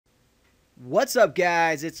What's up,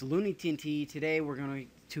 guys? It's Looney TNT. Today we're going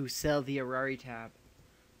to sell the Rorarii tab.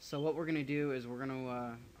 So what we're going to do is we're going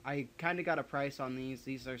to, I kind of got a price on these.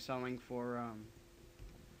 These are selling for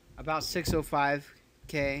about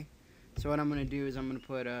 605k. So what I'm going to do is I'm going to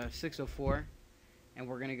put 604, and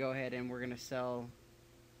we're going to go ahead and we're going to sell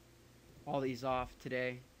all these off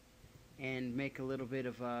today and make a little bit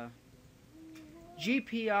of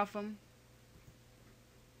GP off them.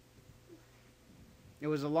 It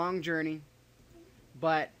was a long journey,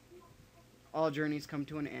 but all journeys come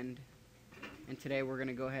to an end. And today we're going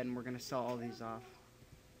to go ahead and we're going to sell all these off.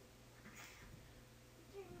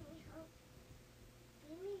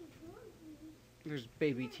 There's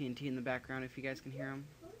baby TNT in the background if you guys can hear him.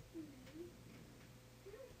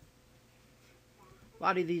 A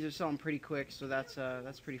lot of these are selling pretty quick, so that's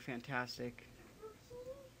pretty fantastic.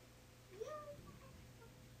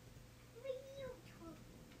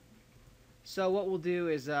 So what we'll do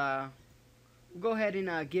is we'll go ahead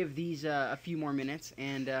and give these a few more minutes,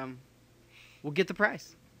 and we'll get the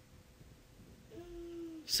price.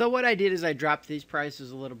 So what I did is I dropped these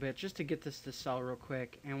prices a little bit just to get this to sell real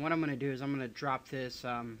quick. And what I'm going to do is I'm going to drop this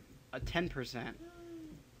a 10%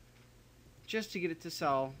 just to get it to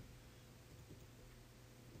sell.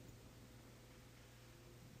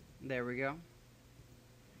 There we go.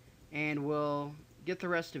 And we'll get the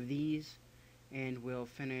rest of these and we'll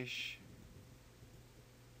finish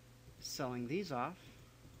selling these off.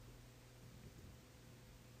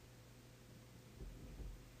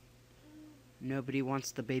 Nobody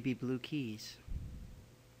wants the baby blue keys.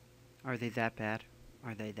 Are they that bad?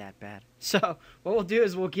 Are they that bad? So what we'll do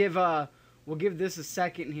is we'll give this a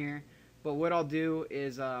second here. But what I'll do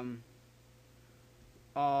is I'll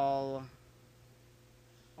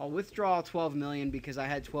withdraw 12 million because I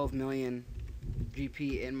had 12 million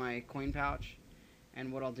GP in my coin pouch,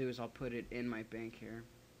 and what I'll do is I'll put it in my bank here.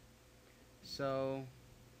 So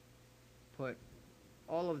put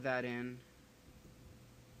all of that in.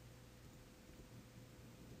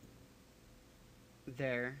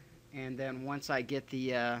 There, and then once I get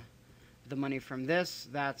the money from this,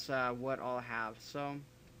 that's what I'll have. So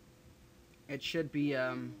it should be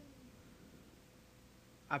a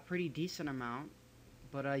pretty decent amount,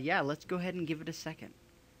 but yeah, let's go ahead and give it a second.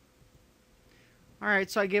 Alright,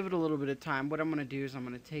 so I gave it a little bit of time. What I'm going to do is I'm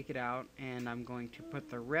going to take it out and I'm going to put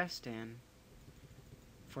the rest in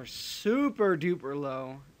for super duper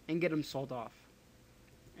low and get them sold off.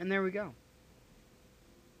 And there we go.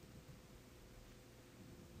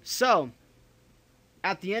 So,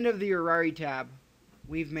 at the end of the Rorarii tab,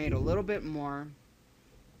 we've made a little bit more.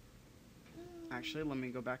 Actually, let me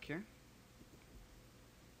go back here.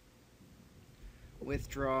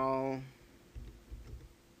 Withdraw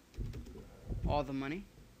all the money.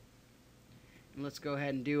 And let's go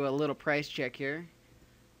ahead and do a little price check here.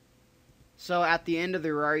 So, at the end of the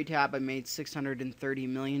Rorarii tab, I made 630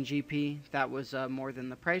 million GP. That was more than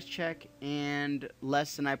the price check and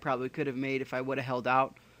less than I probably could have made if I would have held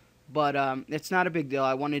out. But it's not a big deal.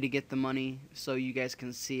 I wanted to get the money so you guys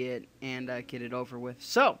can see it and get it over with.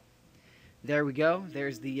 So, there we go.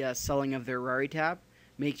 There's the selling of the Rorarii tab.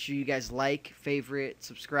 Make sure you guys like, favorite,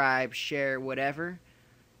 subscribe, share, whatever.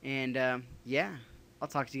 And, yeah, I'll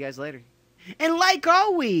talk to you guys later. And like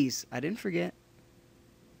always, I didn't forget,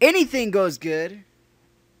 anything goes good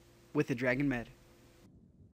with the Dragon Med.